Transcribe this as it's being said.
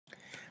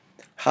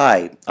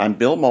Hi, I'm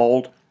Bill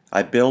Mould.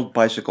 I build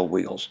bicycle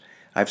wheels.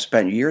 I've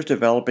spent years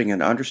developing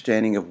an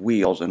understanding of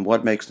wheels and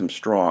what makes them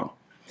strong.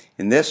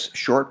 In this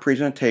short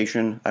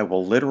presentation, I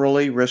will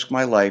literally risk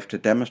my life to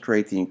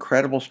demonstrate the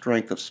incredible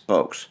strength of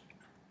spokes.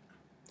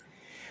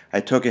 I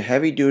took a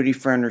heavy-duty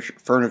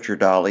furniture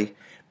dolly,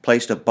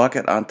 placed a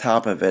bucket on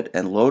top of it,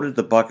 and loaded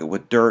the bucket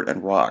with dirt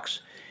and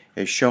rocks.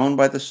 As shown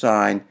by the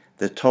sign,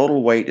 the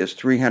total weight is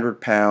 300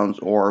 pounds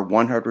or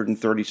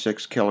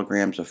 136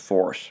 kilograms of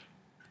force.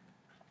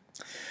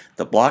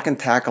 The block and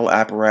tackle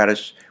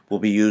apparatus will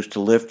be used to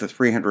lift the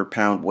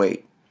 300-pound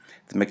weight.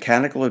 The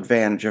mechanical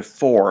advantage of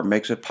 4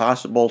 makes it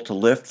possible to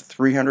lift the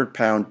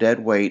 300-pound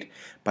dead weight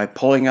by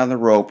pulling on the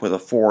rope with a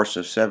force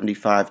of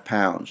 75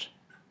 pounds.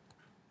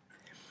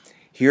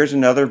 Here's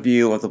another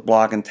view of the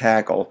block and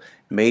tackle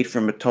made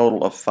from a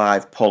total of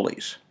 5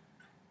 pulleys.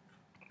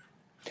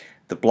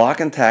 The block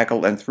and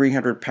tackle and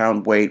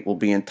 300-pound weight will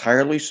be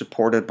entirely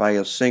supported by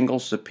a single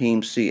Sapim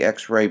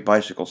CX-Ray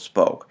bicycle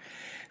spoke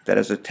that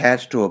is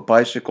attached to a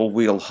bicycle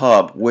wheel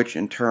hub, which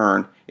in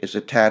turn is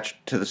attached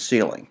to the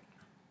ceiling.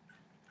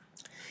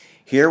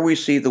 Here we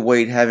see the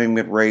weight having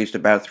been raised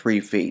about 3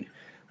 feet.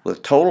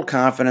 With total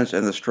confidence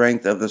in the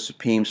strength of the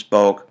Sapim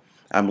spoke,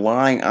 I'm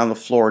lying on the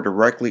floor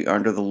directly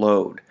under the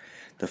load.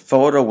 The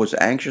photo was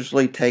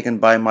anxiously taken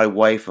by my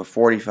wife of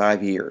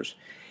 45 years.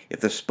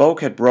 If the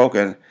spoke had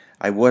broken,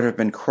 I would have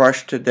been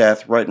crushed to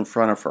death right in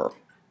front of her.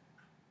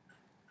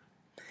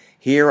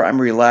 Here I'm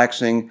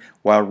relaxing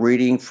while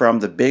reading from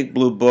the Big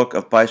Blue Book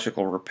of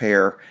Bicycle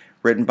Repair,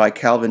 written by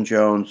Calvin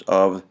Jones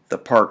of the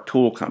Park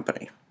Tool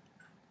Company.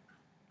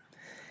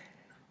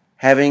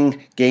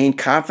 Having gained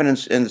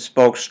confidence in the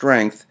spoke's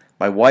strength,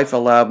 my wife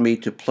allowed me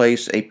to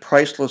place a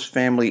priceless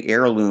family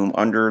heirloom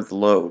under the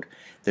load.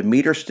 The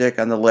meter stick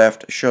on the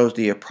left shows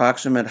the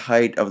approximate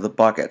height of the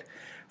bucket.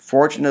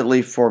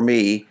 Fortunately for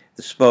me,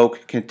 the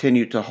spoke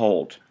continued to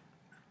hold.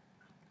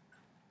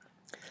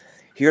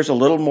 Here's a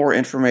little more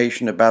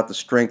information about the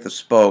strength of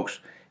spokes,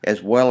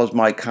 as well as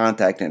my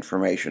contact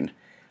information.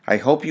 I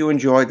hope you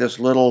enjoyed this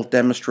little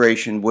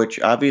demonstration, which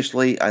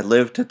obviously I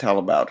live to tell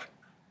about.